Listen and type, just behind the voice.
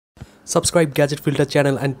Subscribe Gadget Filter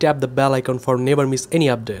channel and tap the bell icon for never miss any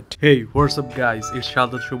update. Hey, what's up guys, it's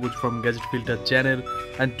Shahadat Shobuj from Gadget Filter channel,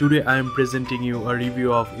 and today I am presenting you a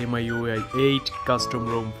review of MIUI 8 custom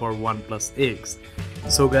ROM for Oneplus X.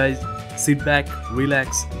 So guys, sit back,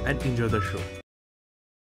 relax and enjoy the show.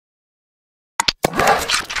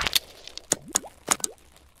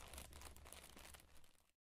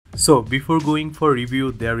 So before going for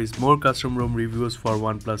review, there is more custom ROM reviews for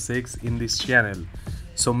Oneplus X in this channel.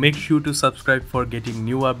 So make sure to subscribe for getting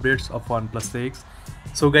new updates of Oneplus X.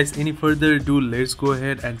 So guys, any further ado, let's go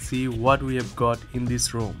ahead and see what we have got in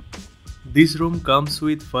this ROM. This ROM comes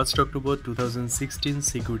with 1st October 2016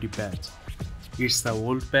 security patch. It's the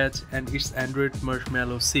old patch and it's Android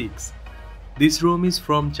Marshmallow 6. This ROM is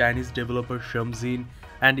from Chinese developer Shenzhen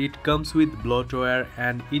and it comes with bloatware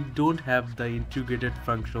and it don't have the integrated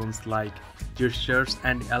functions like gestures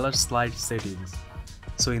and alert slide settings.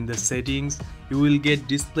 So in the settings, you will get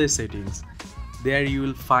display settings. There you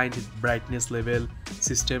will find brightness level,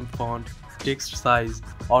 system font, text size,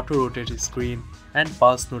 auto rotate screen and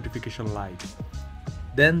pulse notification light.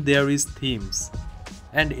 Then there is themes,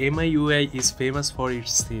 and MIUI is famous for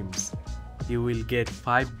its themes. You will get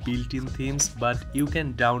 5 built-in themes, but you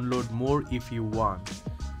can download more if you want.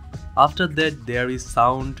 After that, there is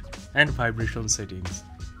sound and vibration settings.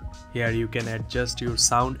 Here you can adjust your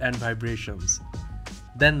sound and vibrations.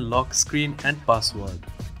 Then lock screen and password.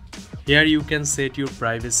 Here you can set your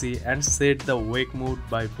privacy and set the wake mode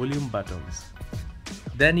by volume buttons.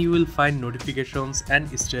 Then you will find notifications and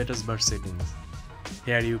status bar settings.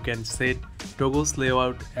 Here you can set toggles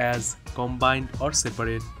layout as combined or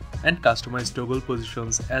separate and customize toggle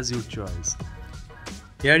positions as your choice.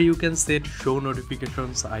 Here you can set show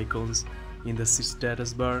notifications icons in the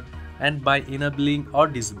status bar and by enabling or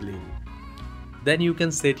disabling. Then you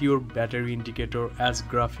can set your battery indicator as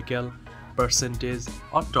graphical, percentage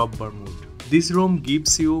or top bar mode. This ROM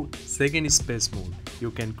gives you second space mode. You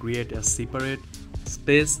can create a separate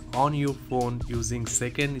space on your phone using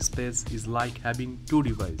second space is like having 2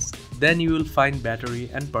 devices. Then you will find battery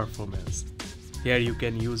and performance. Here you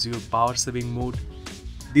can use your power saving mode.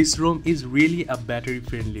 This ROM is really a battery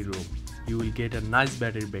friendly ROM. You will get a nice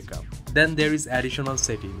battery backup. Then there is additional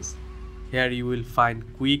settings. Here you will find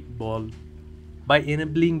quick ball. By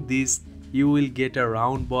enabling this, you will get a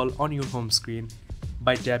round ball on your home screen.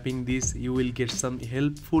 By tapping this, you will get some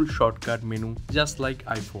helpful shortcut menu just like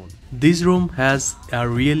iPhone. This ROM has a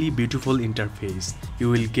really beautiful interface. You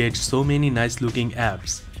will get so many nice looking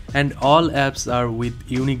apps. And all apps are with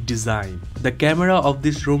unique design. The camera of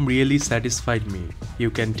this ROM really satisfied me. You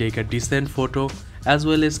can take a decent photo as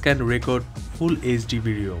well as can record full HD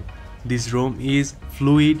video. This ROM is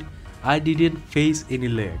fluid. I didn't face any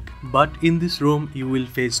lag. But in this ROM you will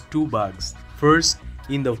face 2 bugs. First,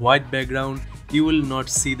 in the white background you will not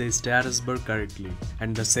see the status bar correctly.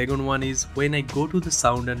 And the second one is when I go to the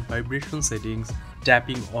sound and vibration settings,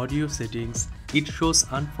 tapping audio settings, it shows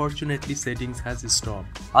unfortunately settings has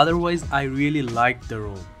stopped. Otherwise I really liked the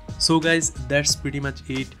ROM. So guys, that's pretty much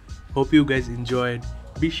it. Hope you guys enjoyed.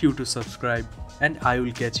 Be sure to subscribe and I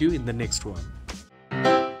will catch you in the next one.